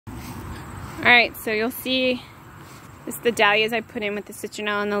Alright, so you'll see this is the dahlias I put in with the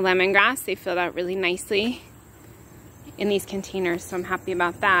citronelle and the lemongrass. They filled out really nicely in these containers, so I'm happy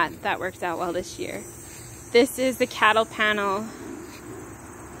about that. That worked out well this year. This is the cattle panel.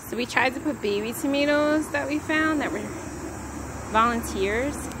 So we tried to put baby tomatoes that we found that were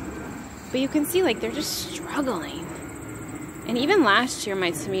volunteers. But you can see like they're just struggling. And even last year my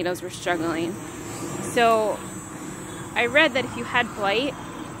tomatoes were struggling. So I read that if you had blight,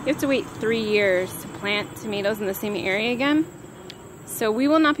 you have to wait 3 years to plant tomatoes in the same area again. So we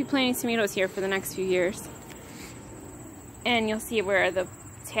will not be planting tomatoes here for the next few years. And you'll see where the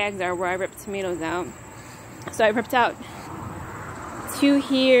tags are where I ripped tomatoes out. So I ripped out 2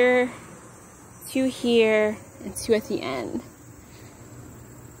 here, 2 here, and 2 at the end.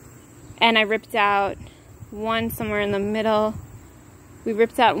 And I ripped out 1 somewhere in the middle. We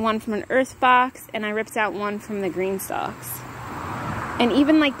ripped out 1 from an earth box, and I ripped out 1 from the green stalks. And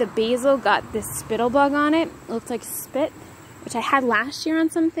even like the basil got this spittle bug on it. It looked like spit, which I had last year on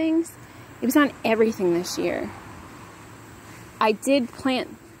some things. It was on everything this year. I did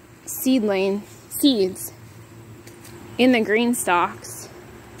plant seeds in the green stalks.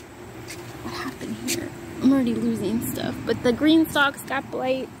 What happened here? I'm already losing stuff. But the green stalks got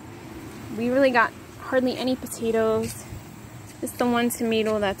blight. We really got hardly any potatoes. Just the 1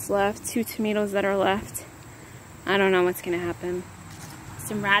 tomato that's left, 2 tomatoes that are left. I don't know what's gonna happen.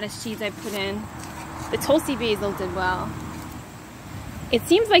 Some radish seeds I put in. The Tulsi basil did well. It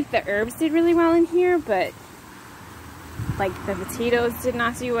seems like the herbs did really well in here, but like the potatoes did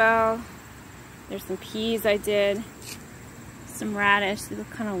not do well. There's some peas I did. Some radish, they look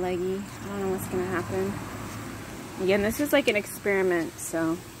kind of leggy. I don't know what's gonna happen. Again, this was like an experiment,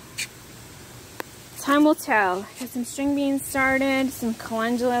 so time will tell. Got some string beans started, some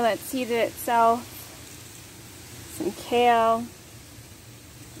calendula that seeded itself, some kale.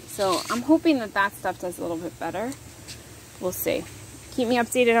 So I'm hoping that that stuff does a little bit better. We'll see. Keep me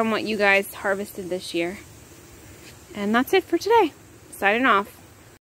updated on what you guys harvested this year. And that's it for today. Signing off.